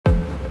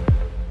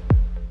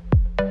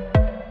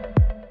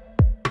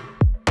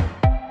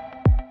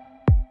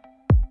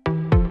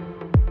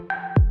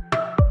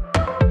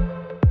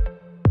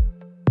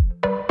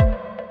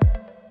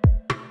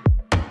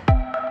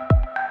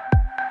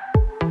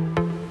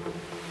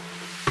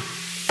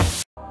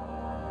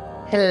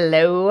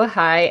Hello,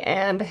 hi,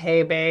 and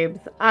hey babes.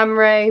 I'm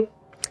Ray.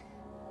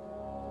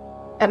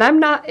 And I'm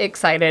not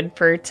excited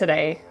for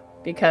today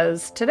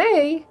because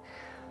today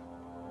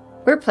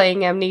we're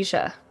playing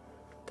Amnesia,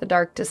 The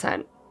Dark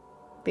Descent,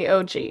 the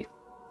OG.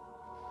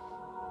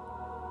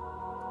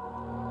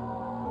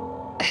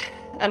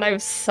 And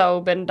I've so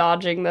been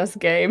dodging this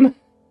game.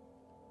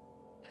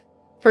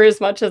 For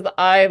as much as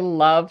I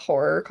love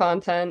horror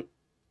content,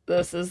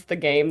 this is the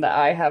game that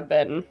I have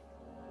been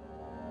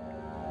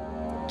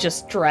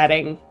just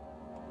dreading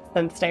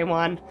since day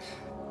one.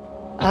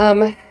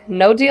 No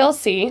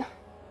DLC.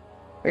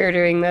 We're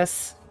doing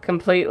this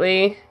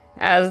completely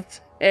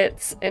as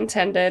it's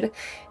intended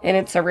in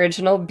its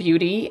original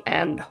beauty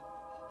and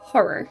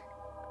horror.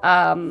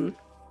 Alright,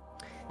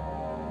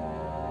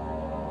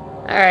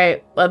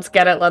 let's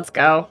get it, let's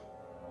go.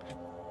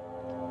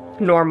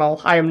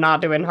 Normal. I am not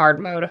doing hard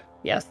mode.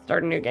 Yes,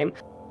 start a new game.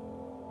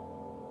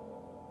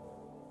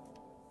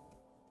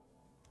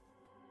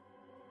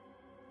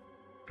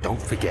 Don't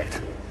forget,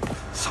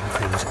 some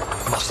things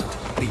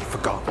mustn't be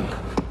forgotten.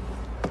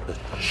 The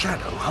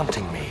shadow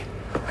hunting me.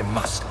 I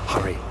must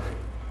hurry.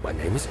 My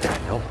name is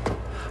Daniel.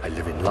 I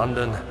live in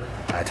London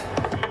at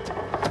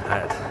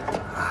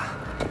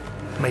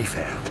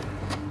Mayfair.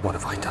 What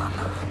have I done?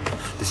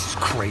 This is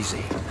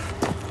crazy.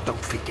 Don't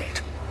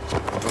forget.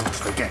 Don't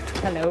forget.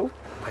 Hello?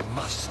 I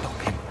must stop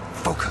him.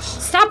 Focus.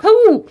 Stop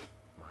who?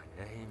 My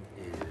name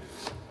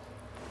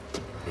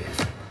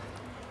is...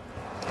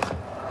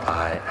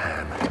 I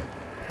am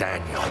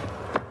Daniel.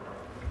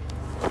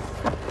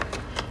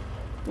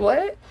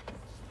 What?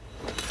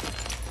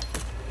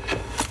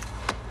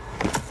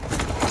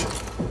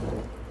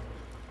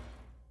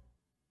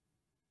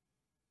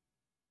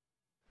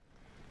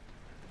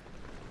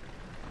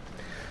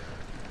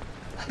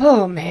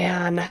 Oh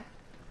man.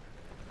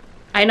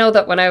 I know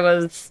that when I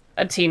was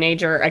a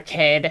teenager, a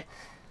kid,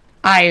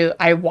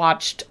 I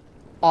watched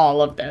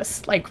all of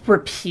this, like,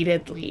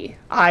 repeatedly.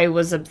 I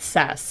was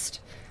obsessed.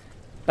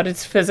 But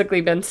it's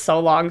physically been so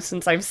long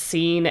since I've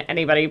seen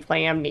anybody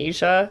play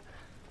Amnesia.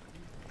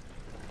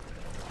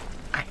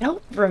 I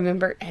don't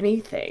remember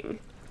anything.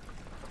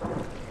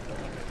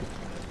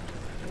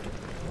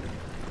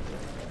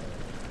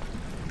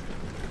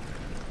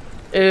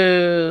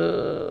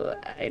 Ooh,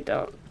 I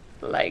don't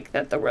like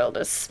that the world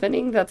is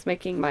spinning. That's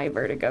making my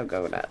vertigo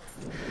go nuts.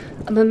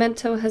 A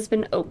memento has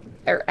been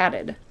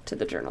added to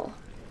the journal.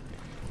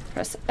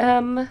 Press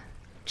M.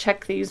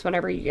 Check these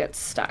whenever you get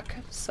stuck.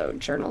 So,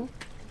 journal.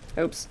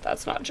 Oops,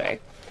 that's not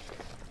J.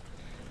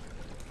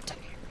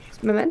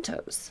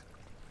 Mementos.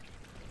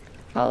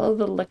 Follow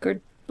the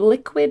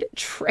liquid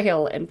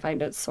trail and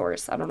find its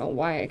source. I don't know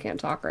why I can't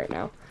talk right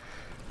now.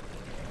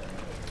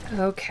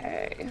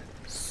 Okay,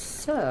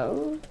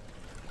 so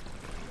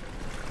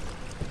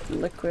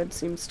liquid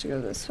seems to go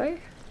this way.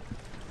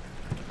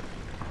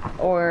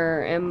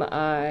 Or am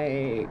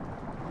I...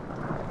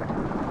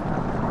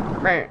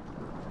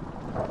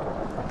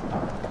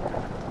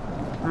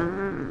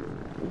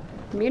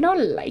 Me no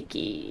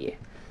likey.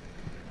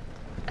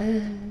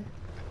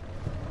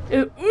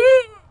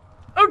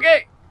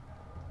 Okay.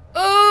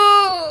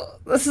 Oh,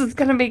 this is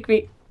gonna make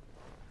me...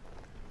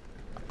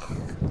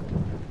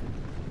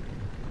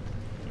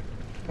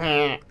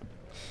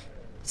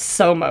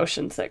 So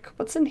motion sick.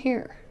 What's in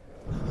here?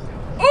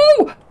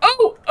 Oh!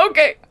 Oh!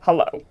 Okay.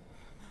 Hello.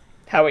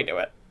 How we do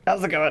it?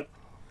 How's it going?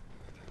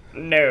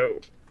 No.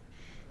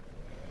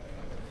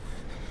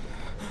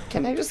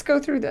 Can I just go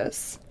through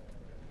this?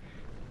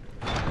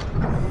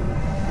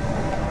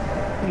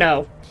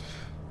 No.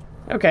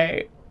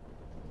 Okay.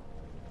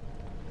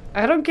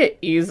 I don't get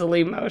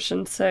easily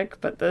motion sick,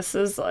 but this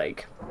is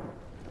like...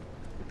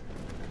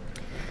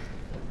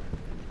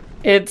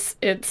 It's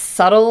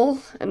subtle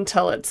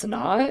until it's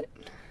not.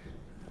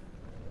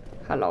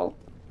 Hello.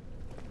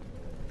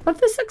 Well,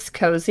 this looks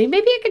cozy.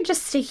 Maybe I can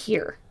just stay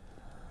here.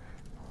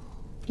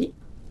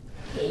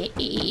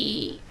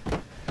 Yay!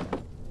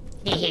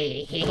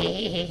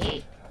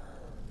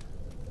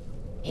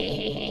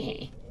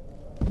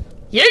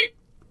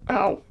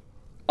 Oh.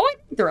 Oh, I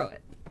can throw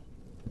it.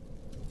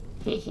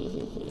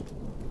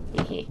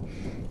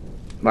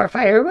 More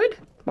firewood?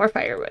 More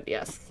firewood,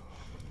 yes.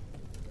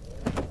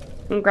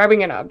 I'm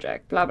grabbing an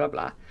object, blah, blah,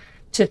 blah.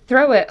 To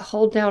throw it,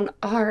 hold down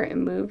R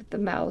and move the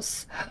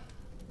mouse.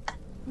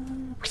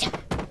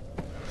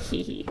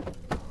 Hee.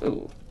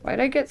 Ooh,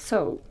 why'd I get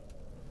so...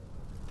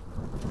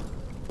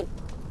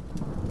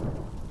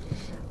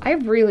 I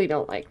really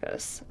don't like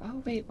this.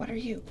 Oh, wait, what are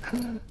you?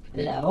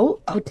 Hello?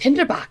 Oh,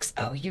 tinderbox.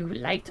 Oh, you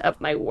light up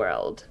my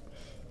world.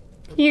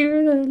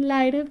 You're the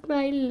light of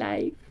my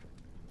life.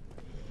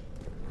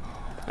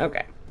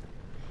 Okay.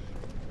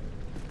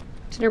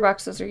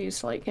 Tinderboxes are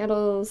used to light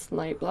candles,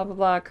 light blah, blah,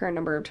 blah. Current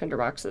number of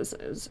tinderboxes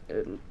is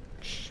in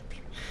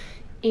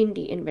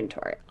the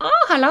inventory.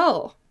 Oh,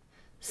 hello.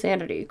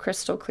 Sanity,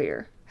 crystal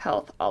clear.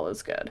 Health, all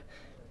is good.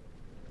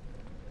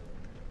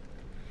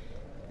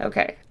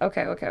 Okay,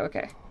 okay, okay,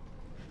 okay.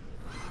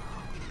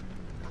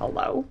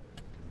 Hello?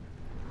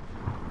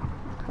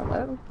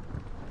 Hello?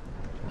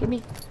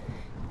 Gimme.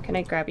 Can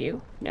I grab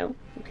you? No?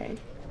 Okay.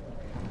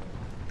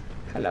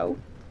 Hello?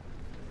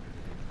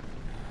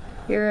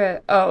 You're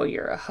a... Oh,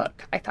 you're a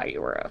hook. I thought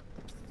you were a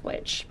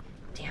switch.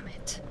 Damn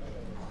it.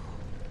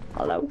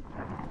 Hello?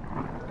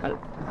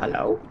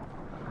 Hello?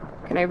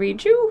 Can I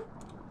read you?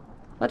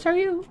 What are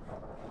you?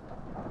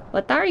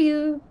 What are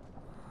you?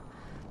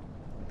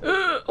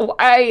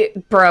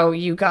 Bro,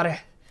 you gotta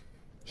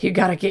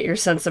get your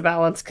sense of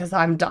balance, because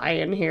I'm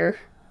dying here.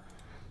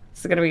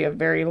 This is gonna be a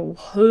very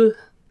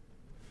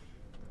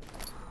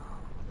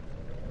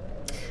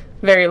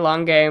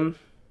long game.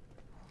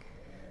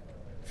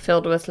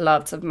 Filled with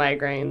lots of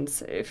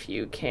migraines if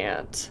you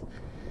can't.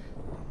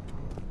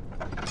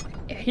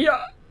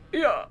 Yeah.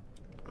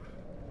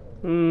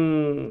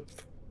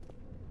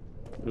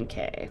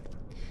 Okay.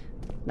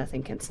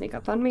 Nothing can sneak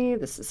up on me.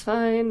 This is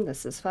fine.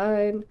 This is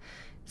fine.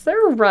 Is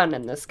there a run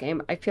in this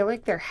game? I feel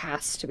like there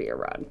has to be a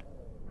run.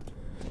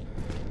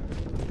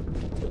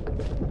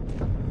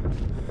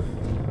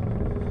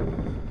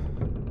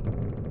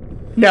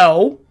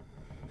 No.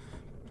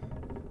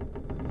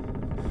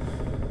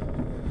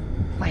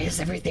 Why is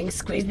everything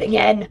squeezing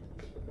in?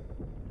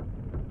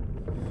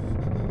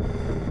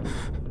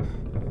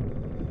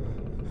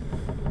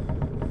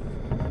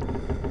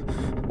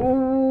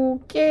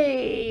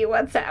 Okay,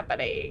 what's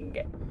happening?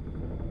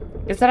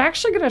 Is that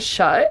actually gonna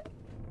shut?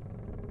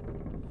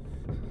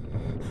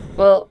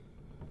 Well,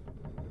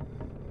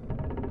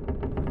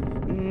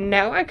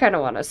 now I kind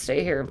of want to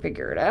stay here and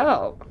figure it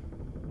out.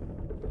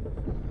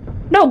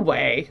 No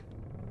way.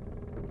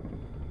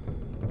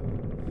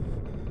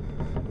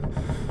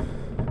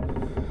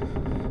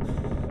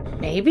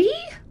 Maybe?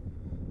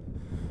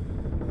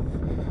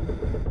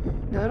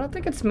 No, I don't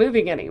think it's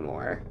moving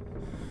anymore.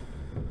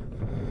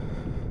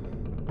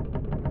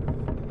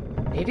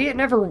 Maybe it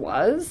never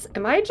was?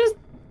 Am I just...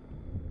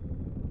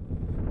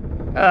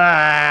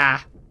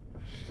 Ah!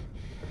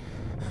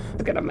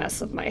 It's gonna mess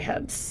with my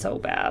head so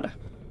bad.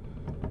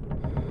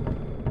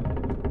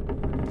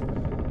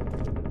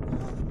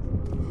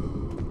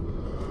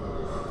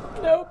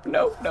 Nope.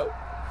 No.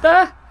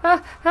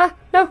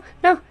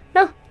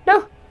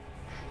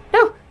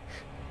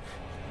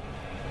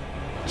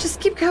 Just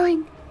keep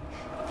going.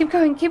 Keep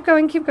going.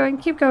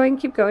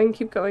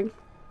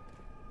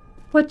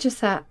 What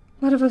just that?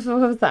 What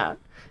was that?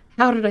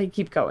 How did I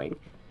keep going?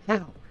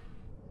 How?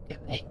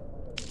 Okay.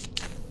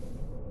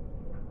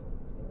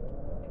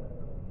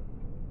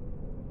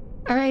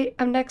 Alright,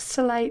 I'm next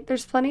to light.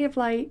 There's plenty of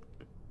light.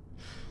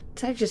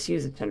 Did I just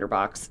use a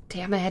tinderbox?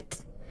 Damn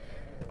it.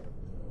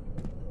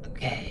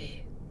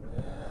 Okay.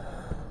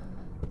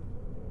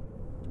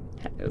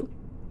 Hello.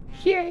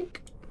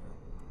 Yank.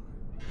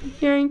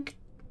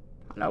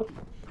 Hello.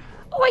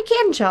 Oh, I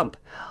can jump.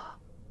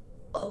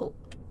 Oh.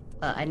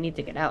 I need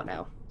to get out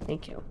now.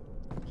 Thank you.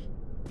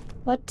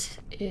 What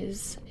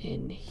is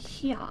in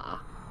here?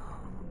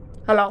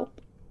 Hello.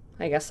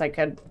 I guess I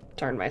could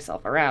turn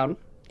myself around.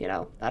 You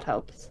know, that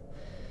helps.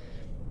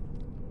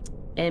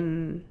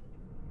 Okay.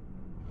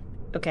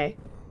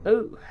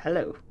 Oh,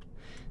 hello.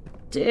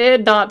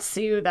 Did not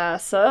see you there,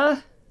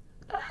 sir.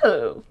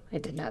 Oh, I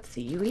did not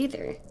see you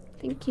either.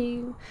 Thank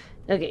you.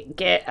 Okay,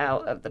 get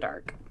out of the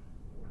dark.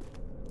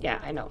 Yeah,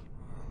 I know.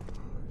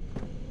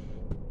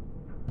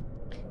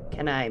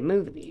 Can I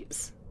move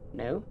these?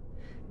 No.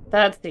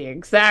 That's the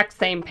exact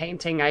same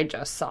painting I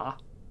just saw.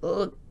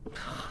 Ugh.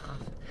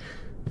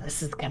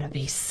 This is gonna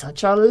be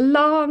such a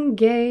long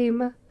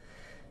game.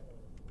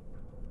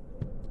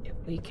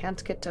 If we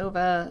can't get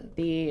over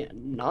the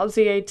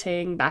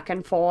nauseating back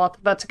and forth,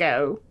 let's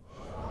go.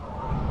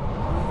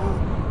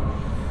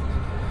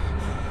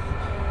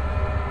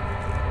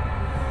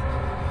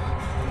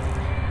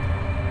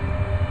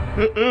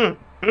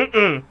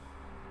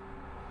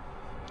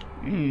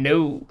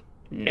 No,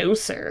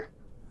 sir.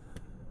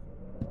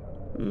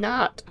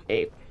 Not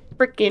a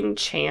frickin'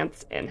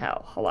 chance in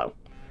hell. Hello.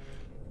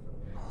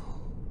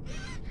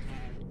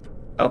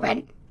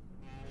 Open.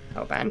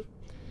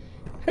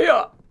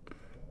 Yeah.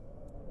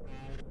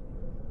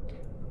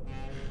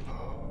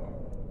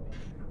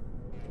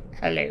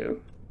 Hello.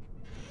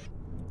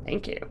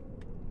 Thank you.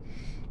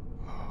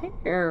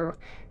 Oh,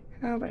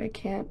 but I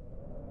can't.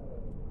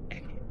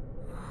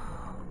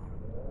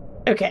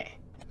 Okay.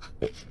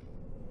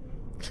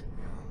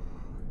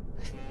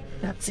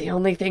 That's the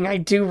only thing I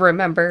do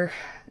remember,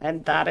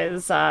 and that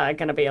is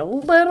gonna be a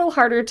little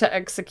harder to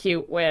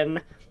execute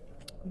when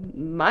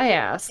my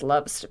ass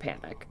loves to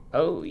panic.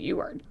 Oh, you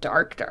are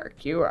dark.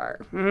 You are.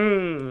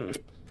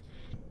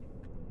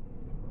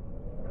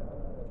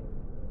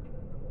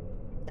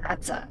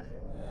 That's a...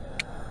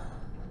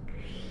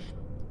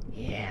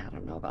 Yeah, I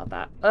don't know about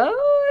that.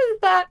 Oh,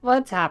 is that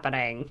what's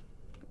happening?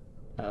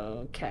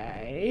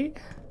 Okay.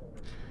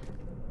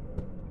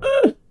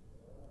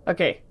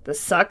 Okay, this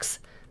sucks.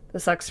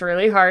 This sucks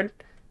really hard.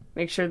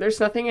 Make sure there's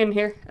nothing in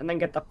here, and then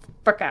get the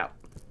fuck out.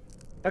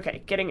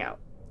 Okay, getting out.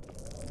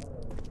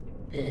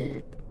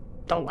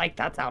 Don't like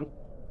that sound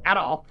at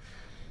all.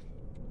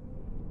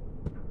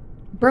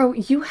 Bro,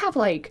 you have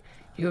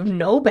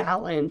no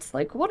balance.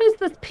 Like, what is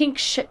this pink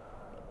shit?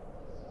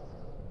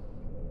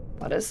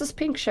 What is this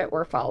pink shit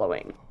we're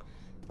following?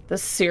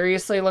 This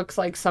seriously looks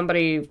like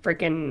somebody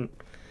freaking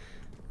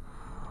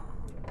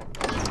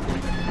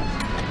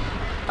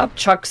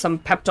upchuck some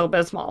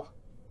Pepto-Bismol.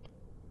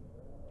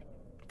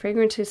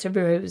 Fragrant taste of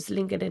rose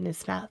lingered in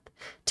his mouth.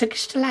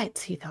 Turkish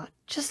delights, he thought,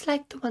 just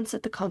like the ones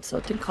at the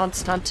consort in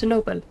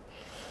Constantinople.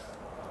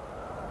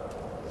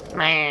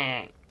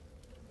 I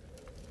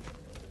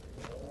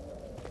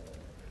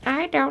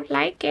don't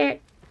like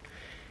it.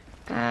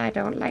 I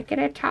don't like it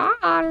at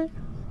all.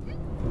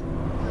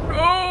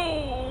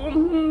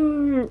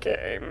 Oh,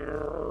 okay.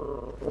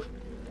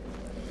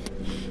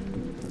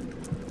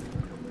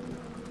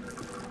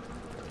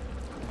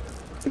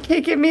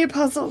 Okay, give me a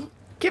puzzle.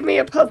 Give me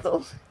a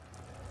puzzle.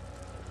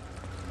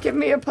 Give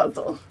me a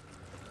puzzle.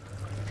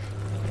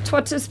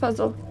 What's this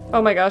puzzle?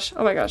 Oh my gosh,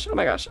 oh my gosh, oh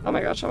my gosh, oh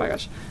my gosh, oh my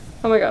gosh,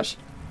 oh my gosh,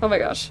 oh my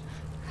gosh.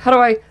 How do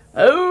I...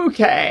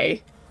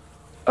 Okay.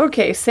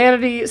 Okay,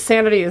 sanity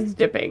is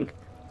dipping.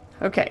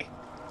 Okay,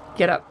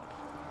 get up.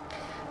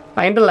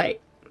 Find a light.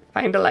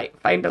 Find a light,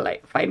 find a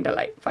light, find a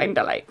light, find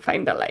a light,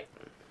 find a light.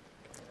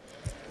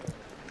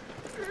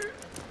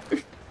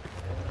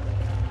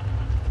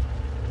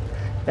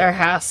 There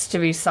has to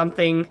be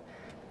something.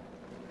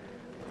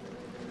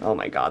 Oh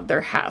my god,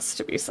 there has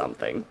to be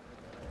something.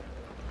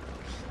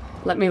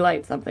 Let me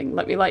light something.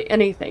 Let me light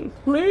anything.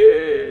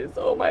 Please!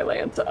 Oh my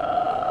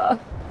Lanta.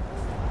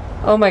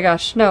 Oh my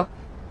gosh, no.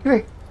 Come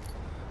here.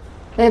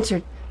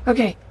 Lantern.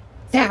 Okay.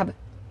 Tab.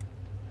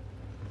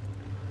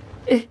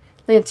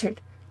 Lantern.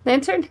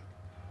 Lantern?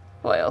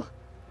 Oil.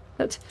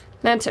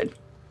 Lantern.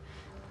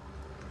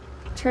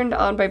 Turned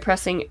on by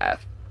pressing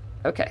F.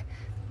 Okay.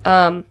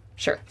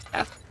 Sure.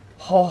 F.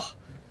 Oh.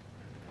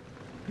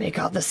 Make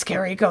all the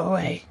scary go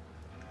away.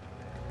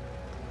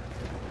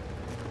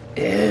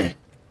 Ugh.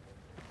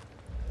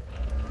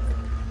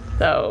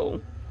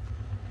 So,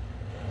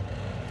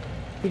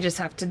 you just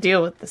have to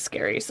deal with the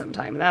scary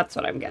sometime. That's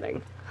what I'm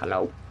getting.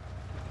 Hello?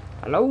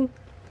 Hello?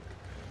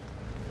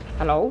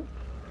 Hello?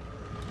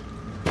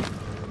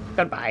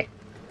 Goodbye.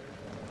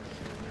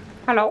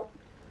 Hello?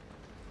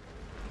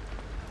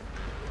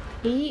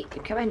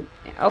 Come in.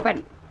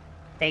 Open.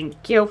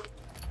 Thank you.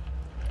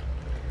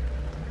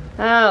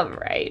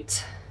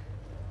 Alright.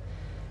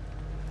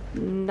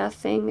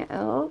 Nothing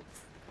else?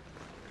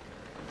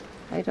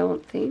 I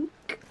don't think.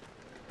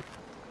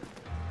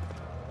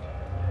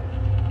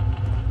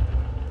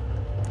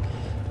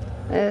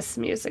 This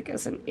music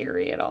isn't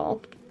eerie at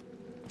all.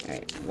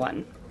 Alright,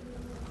 1.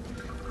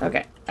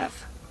 Okay,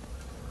 F.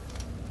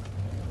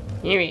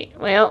 Eerie.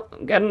 Well,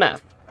 good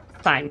enough.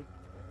 Fine.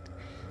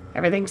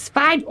 Everything's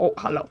fine. Oh,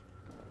 hello.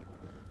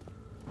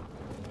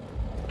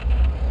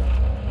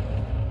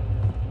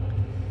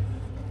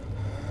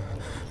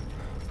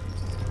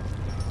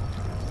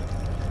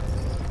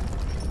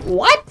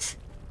 What?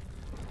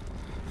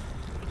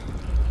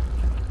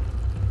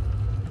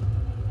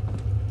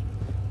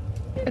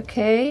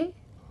 Okay.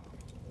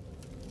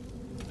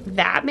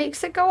 That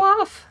makes it go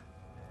off?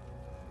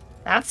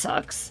 That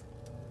sucks.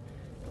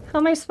 How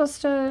am I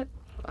supposed to...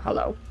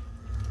 Hello.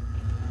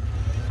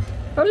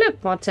 Oh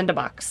look, what's in the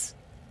box?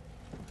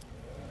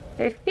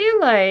 I feel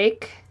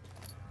like...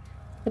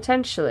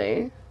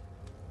 Potentially...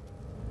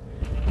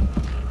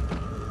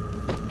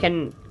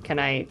 Can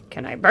I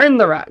burn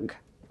the rug?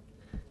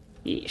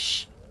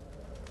 Yeesh.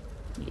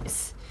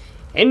 Yes.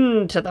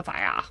 Into the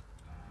fire.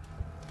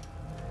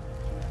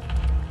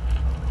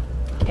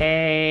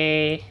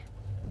 Okay.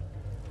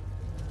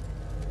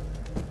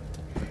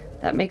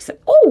 That makes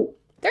it... Oh!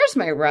 There's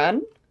my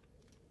run.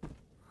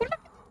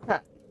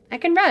 I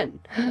can run.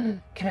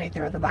 Can I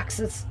throw the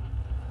boxes?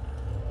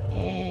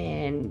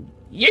 And...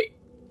 Yeet!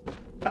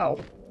 Oh.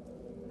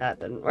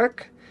 That didn't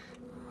work.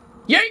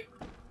 Yeet!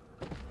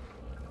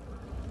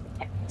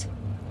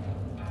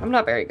 I'm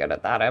not very good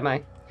at that, am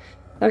I?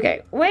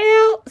 Okay,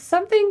 well,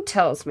 something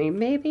tells me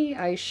maybe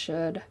I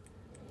should...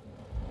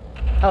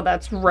 Oh,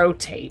 that's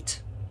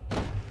rotate.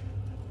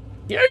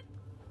 Yeet!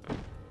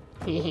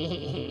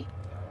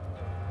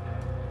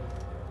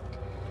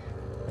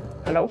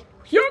 Hello?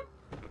 Yeet!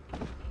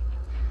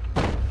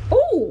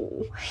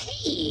 Oh,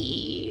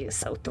 hey!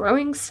 So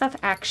throwing stuff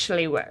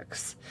actually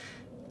works.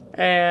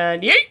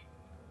 And yeet!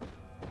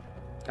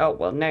 Oh,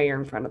 well, now you're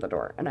in front of the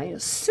door. And I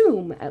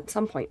assume at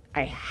some point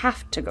I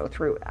have to go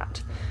through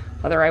that,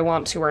 whether I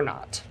want to or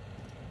not.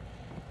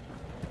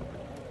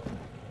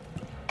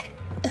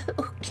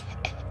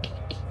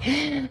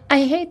 Okay.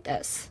 I hate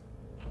this.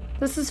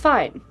 This is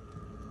fine.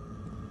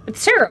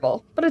 It's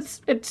terrible, but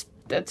it's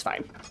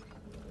fine.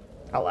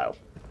 Hello.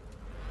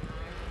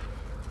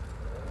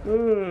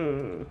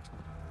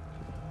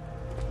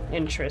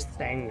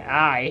 Interesting.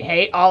 I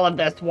hate all of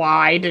this.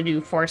 Why did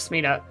you force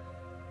me to...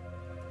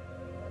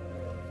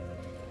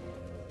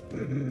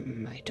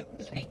 I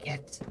don't like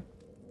it.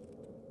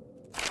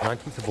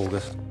 19th of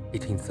August,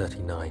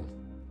 1839.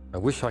 I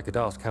wish I could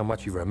ask how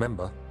much you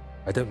remember.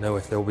 I don't know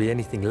if there will be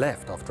anything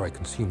left after I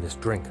consume this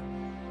drink.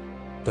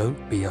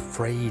 Don't be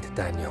afraid,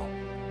 Daniel.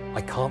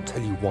 I can't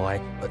tell you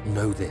why, but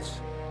know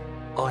this.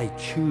 I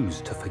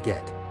choose to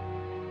forget.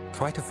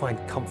 Try to find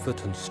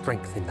comfort and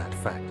strength in that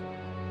fact.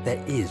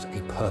 There is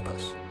a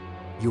purpose.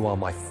 You are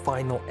my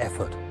final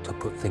effort to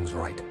put things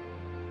right.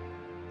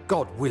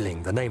 God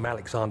willing, the name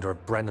Alexander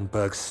of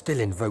Brandenburg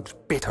still invokes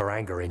bitter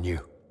anger in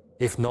you.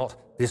 If not,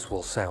 this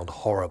will sound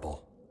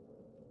horrible.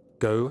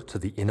 Go to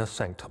the inner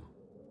sanctum,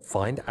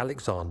 find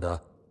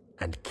Alexander,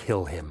 and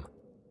kill him.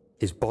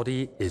 His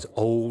body is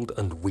old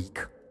and weak,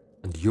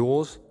 and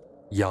yours,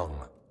 young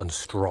and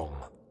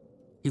strong.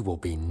 He will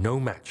be no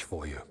match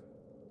for you.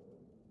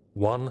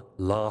 One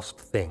last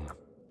thing.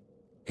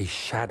 A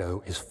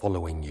shadow is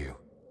following you.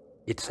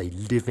 It's a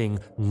living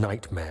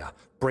nightmare,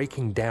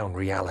 breaking down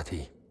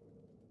reality.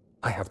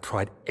 I have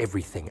tried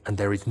everything, and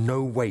there is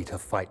no way to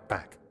fight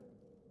back.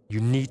 You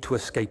need to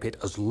escape it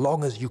as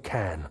long as you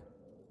can.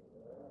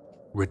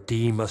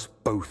 Redeem us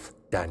both,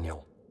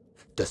 Daniel.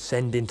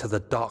 Descend into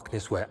the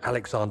darkness where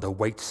Alexander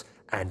waits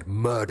and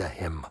murder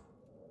him.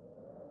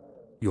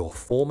 Your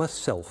former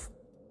self,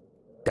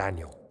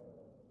 Daniel.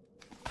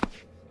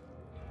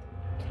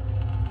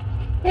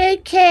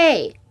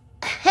 Okay.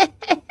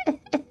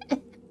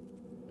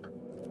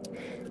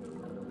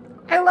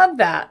 I love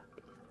that.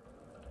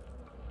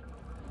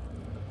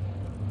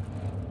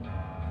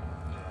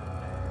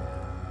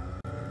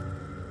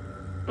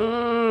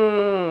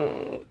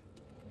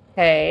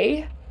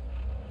 Okay.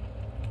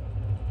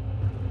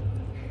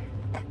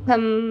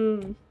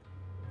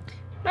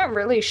 Not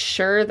really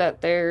sure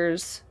that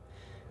there's...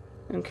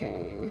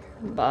 Okay.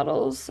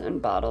 Bottles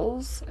and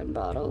bottles and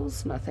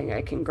bottles. Nothing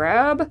I can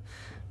grab.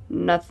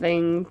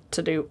 Nothing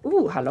to do.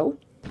 Ooh, hello.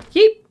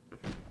 Yeep.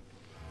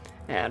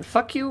 And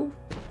fuck you.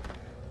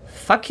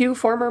 Fuck you,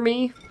 former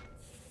me.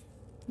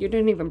 You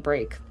didn't even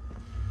break.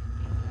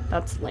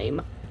 That's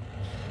lame.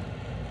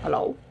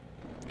 Hello.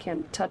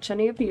 Can't touch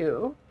any of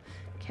you.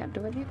 Can't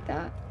do any of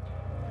that.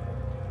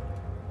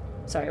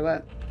 Sorry,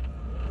 what?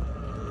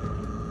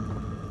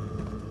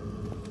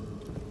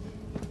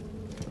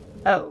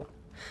 Oh.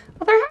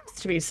 Well, there has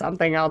to be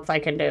something else I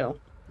can do.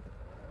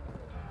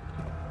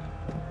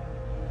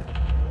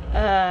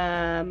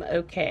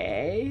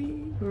 Okay.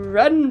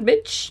 Run,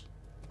 bitch.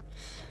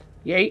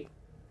 Yay.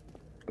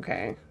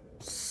 Okay.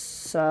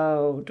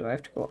 So, do I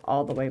have to go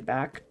all the way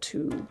back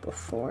to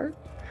before?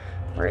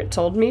 Where it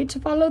told me to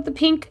follow the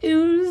pink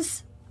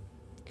ooze?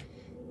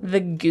 The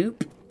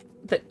goop.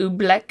 The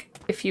oobleck,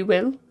 if you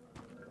will.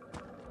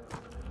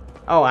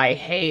 Oh, I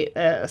hate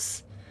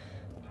this.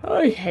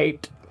 I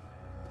hate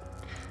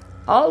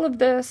all of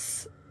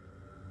this.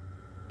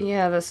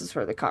 Yeah, this is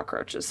where the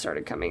cockroaches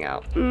started coming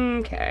out.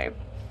 Okay.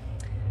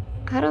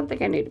 I don't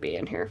think I need to be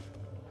in here.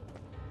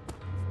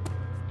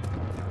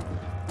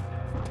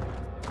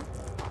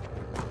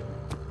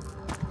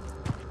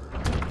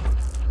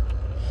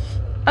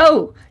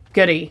 Oh,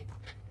 goody.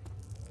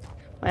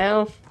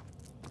 Well,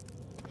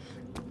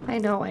 I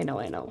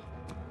know.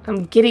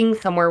 I'm getting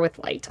somewhere with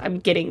light. I'm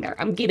getting there.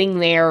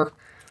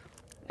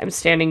 I'm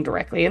standing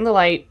directly in the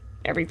light.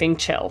 Everything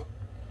chill.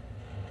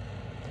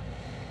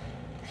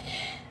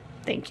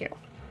 Thank you.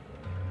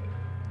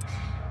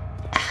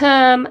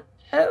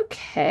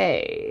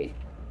 Okay.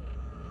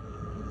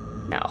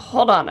 Now,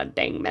 hold on a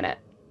dang minute.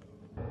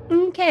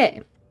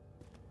 Okay.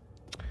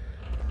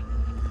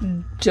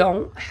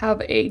 Don't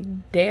have a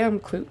damn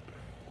clue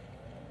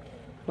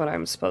what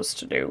I'm supposed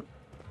to do.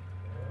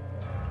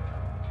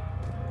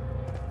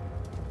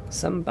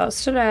 Some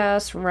busted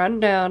ass, run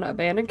down,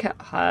 abandoned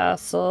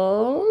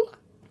castle.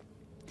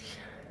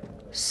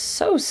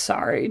 So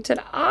sorry. Did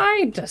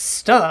I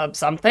disturb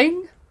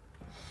something?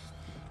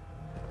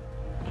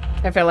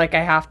 I feel like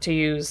I have to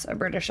use a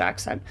British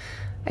accent.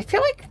 I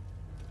feel like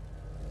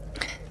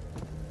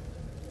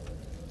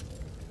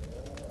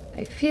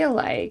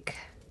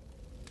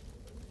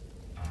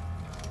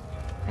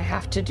I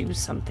have to do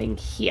something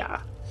here.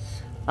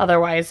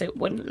 Otherwise, it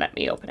wouldn't let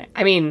me open it.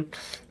 I mean,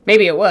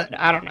 maybe it would.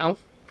 I don't know.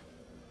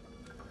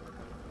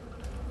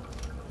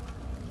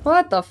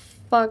 What the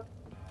fuck?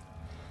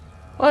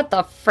 What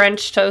the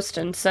French toast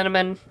and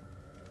cinnamon?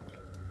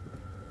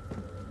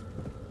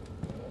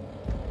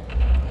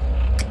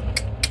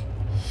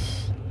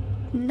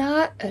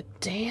 Not a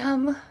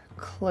damn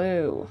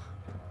clue.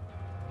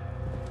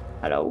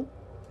 Hello?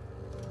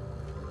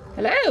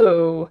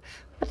 Hello?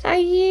 What are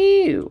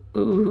you?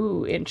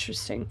 Ooh,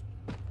 interesting.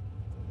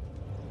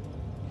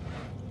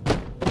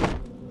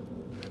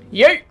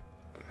 Yay!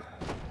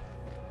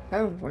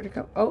 Oh, where'd it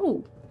go?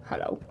 Oh,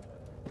 hello.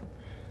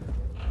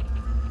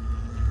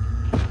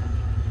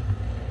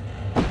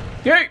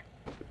 Yay!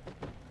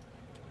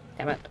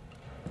 Damn it.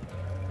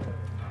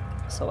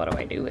 So what do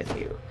I do with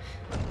you?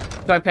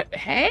 Do I put...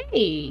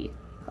 Hey!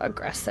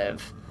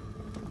 Aggressive.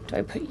 Do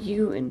I put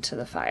you into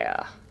the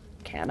fire?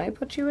 Can I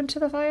put you into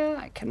the fire?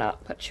 I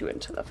cannot put you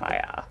into the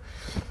fire.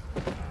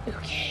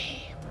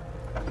 Okay.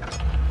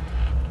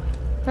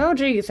 Oh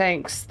gee,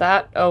 thanks.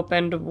 That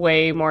opened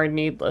way more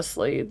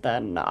needlessly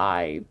than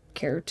I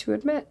care to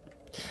admit.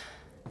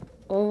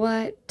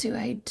 What do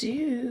I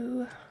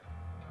do?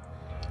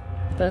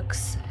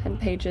 Books and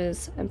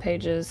pages and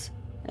pages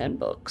and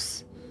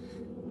books.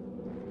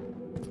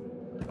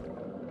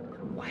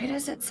 Why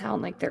does it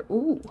sound like they're...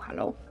 Ooh,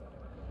 hello.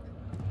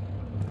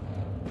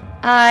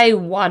 I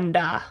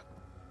wonder.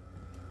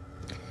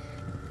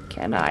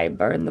 Can I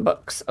burn the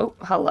books? Oh,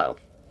 hello.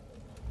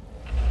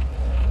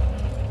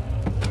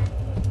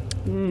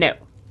 No.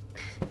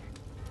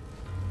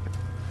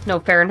 No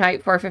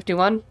Fahrenheit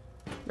 451?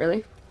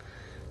 Really?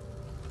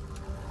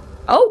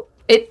 Oh,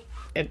 it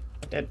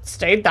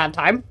stayed that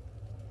time.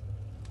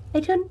 I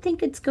don't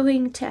think it's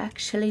going to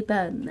actually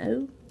burn,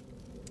 though.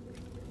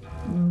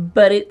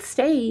 But it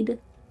stayed.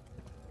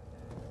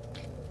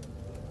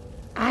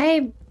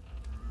 I'm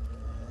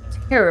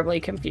terribly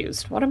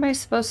confused. What am I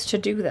supposed to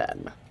do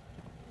then?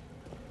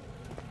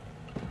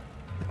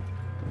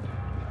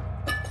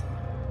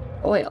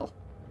 Oil.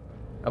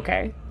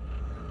 Okay.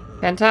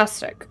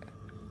 Fantastic.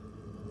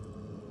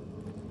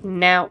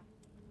 Now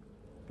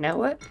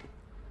what?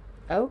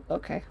 Oh,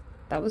 okay.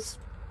 That was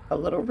a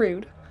little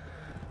rude.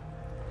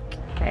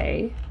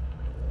 Okay.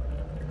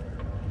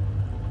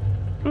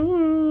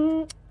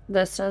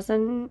 This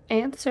doesn't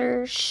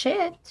answer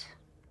shit.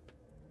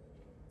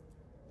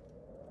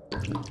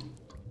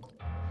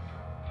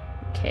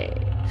 Okay.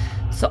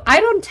 So I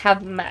don't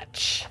have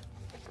much.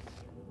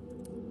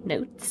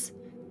 Notes.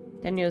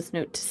 Daniel's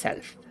note to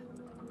self.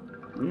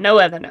 No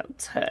other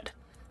notes heard.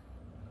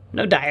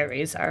 No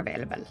diaries are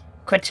available.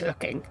 Quit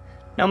looking.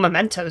 No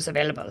mementos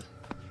available.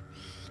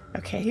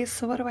 Okay,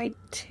 so what do I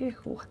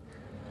do?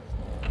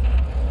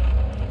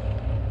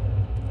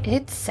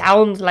 It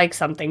sounds like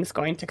something's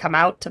going to come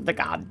out of the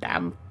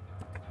goddamn...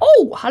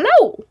 Oh,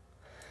 hello!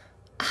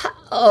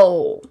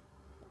 Oh.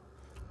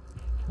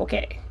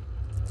 Okay.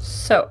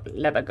 So,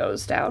 lever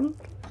goes down.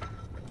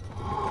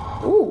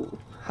 Ooh,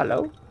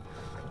 hello.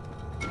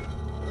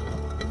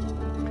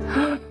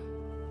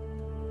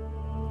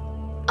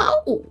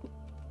 Oh!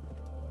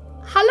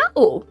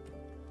 Hello!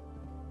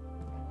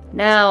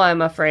 Now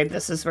I'm afraid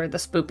this is where the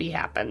spoopy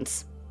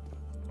happens.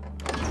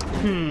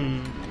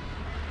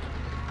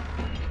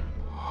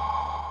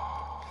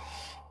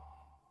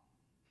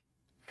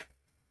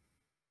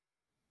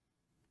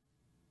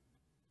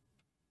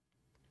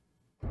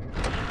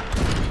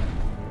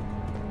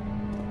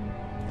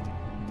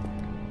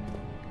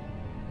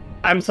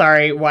 I'm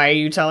sorry, why are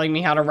you telling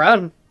me how to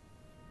run?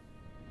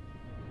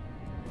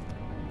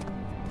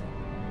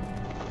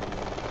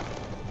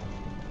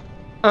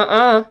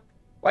 Why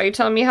are you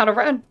telling me how to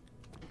run?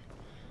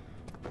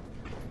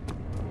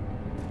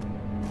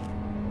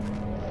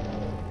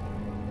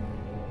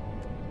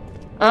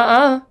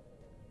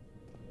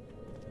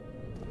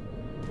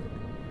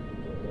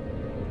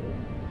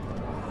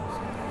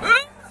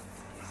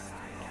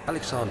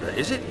 Alexander,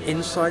 is it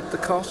inside the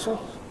castle?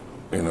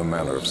 In a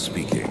manner of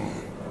speaking.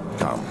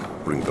 Come,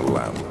 bring the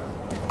lamp.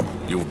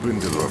 You've been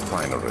to the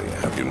refinery,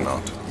 have you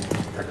not?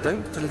 I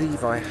don't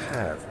believe I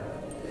have.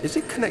 Is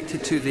it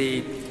connected to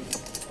the...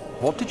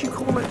 what did you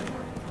call it?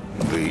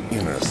 The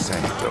inner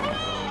sanctum.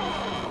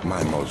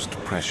 My most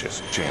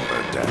precious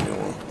chamber,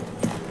 Daniel.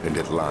 And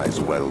it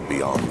lies well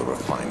beyond the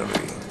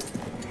refinery.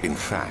 In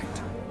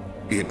fact,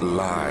 it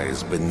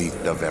lies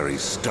beneath the very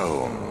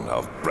stone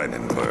of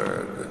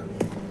Brennenburg.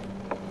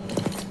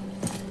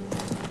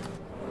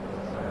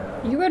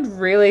 You would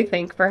really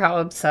think for how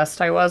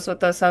obsessed I was with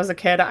this as a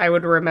kid, I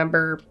would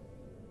remember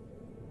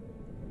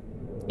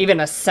even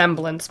a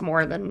semblance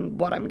more than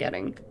what I'm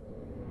getting.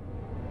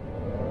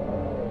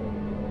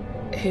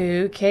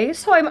 Okay,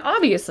 so I'm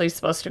obviously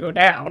supposed to go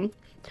down.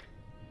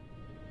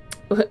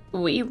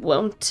 We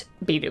won't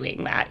be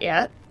doing that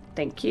yet.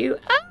 Thank you.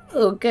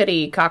 Oh,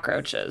 goody,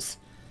 cockroaches.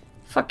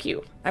 Fuck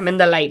you. I'm in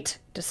the light.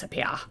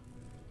 Disappear.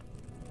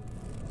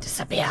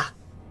 Disappear.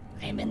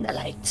 I am in the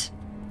light.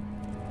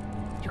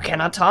 You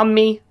cannot harm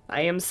me.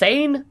 I am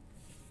sane.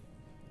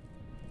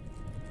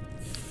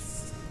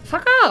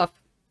 Fuck off.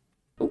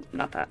 Oh,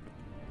 not that.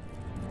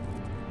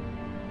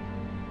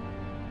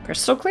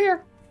 Crystal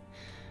clear.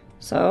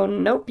 So,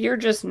 nope, you're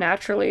just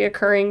naturally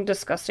occurring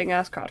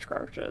disgusting-ass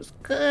cockroaches.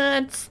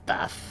 Good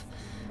stuff.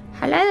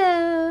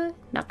 Hello?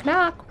 Knock,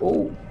 knock.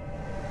 Oh.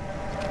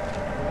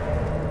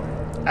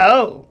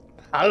 Oh.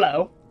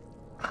 Hello.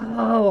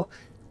 Oh.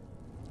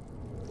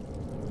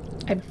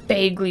 I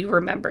vaguely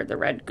remember the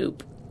red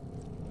goop.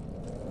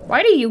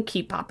 Why do you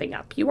keep popping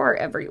up? You are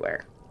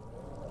everywhere.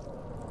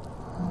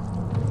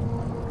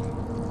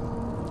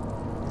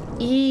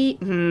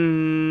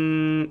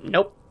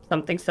 Nope.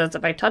 Something says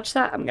if I touch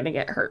that, I'm gonna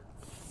get hurt.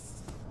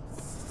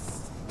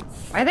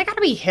 Why they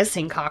gotta be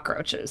hissing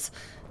cockroaches?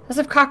 As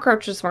if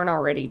cockroaches weren't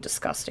already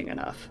disgusting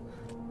enough.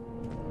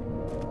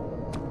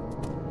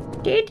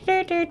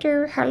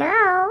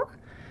 Hello?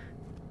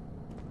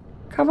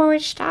 ¿Cómo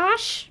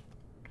estás?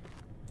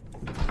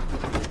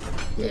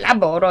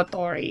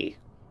 Laboratory.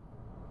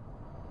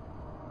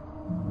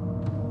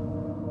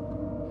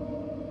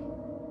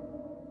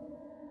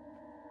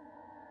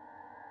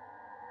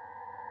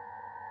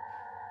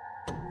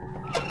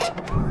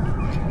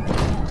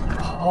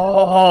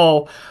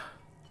 Oh.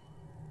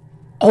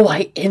 Oh,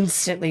 I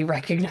instantly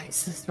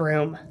recognize this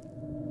room.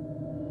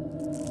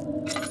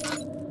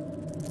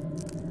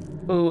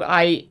 Ooh,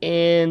 I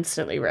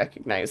instantly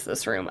recognize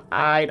this room.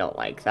 I don't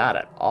like that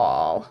at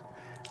all.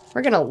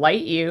 We're gonna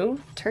light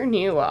you, turn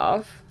you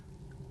off.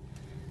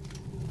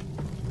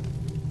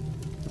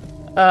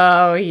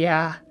 Oh,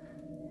 yeah.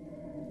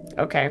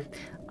 Okay.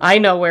 I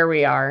know where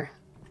we are.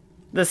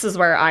 This is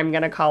where I'm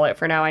going to call it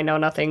for now. I know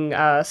nothing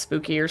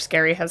spooky or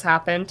scary has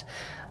happened.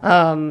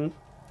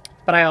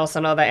 But I also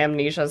know that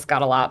Amnesia's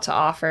got a lot to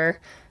offer.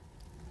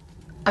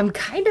 I'm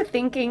kind of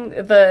thinking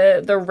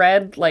the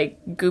red,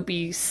 like,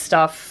 goopy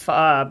stuff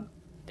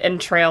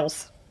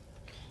entrails.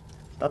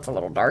 That's a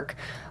little dark.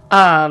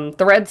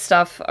 The red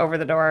stuff over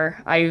the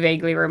door, I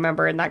vaguely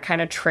remember, and that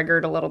kind of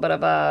triggered a little bit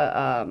of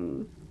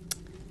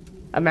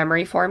a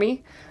memory for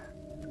me.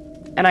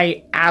 And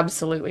I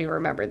absolutely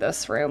remember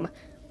this room.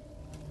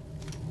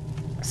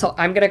 So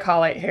I'm going to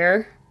call it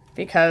here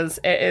because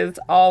it is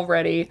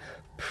already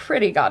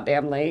pretty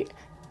goddamn late.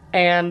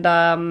 And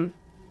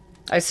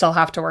I still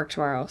have to work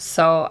tomorrow.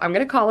 So I'm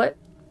going to call it.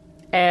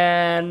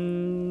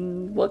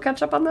 And we'll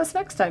catch up on this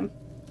next time.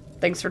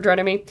 Thanks for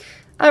joining me.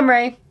 I'm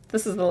Ray.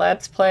 This is the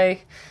Let's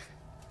Play.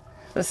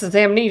 This is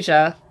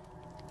Amnesia.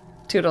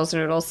 Toodles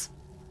noodles.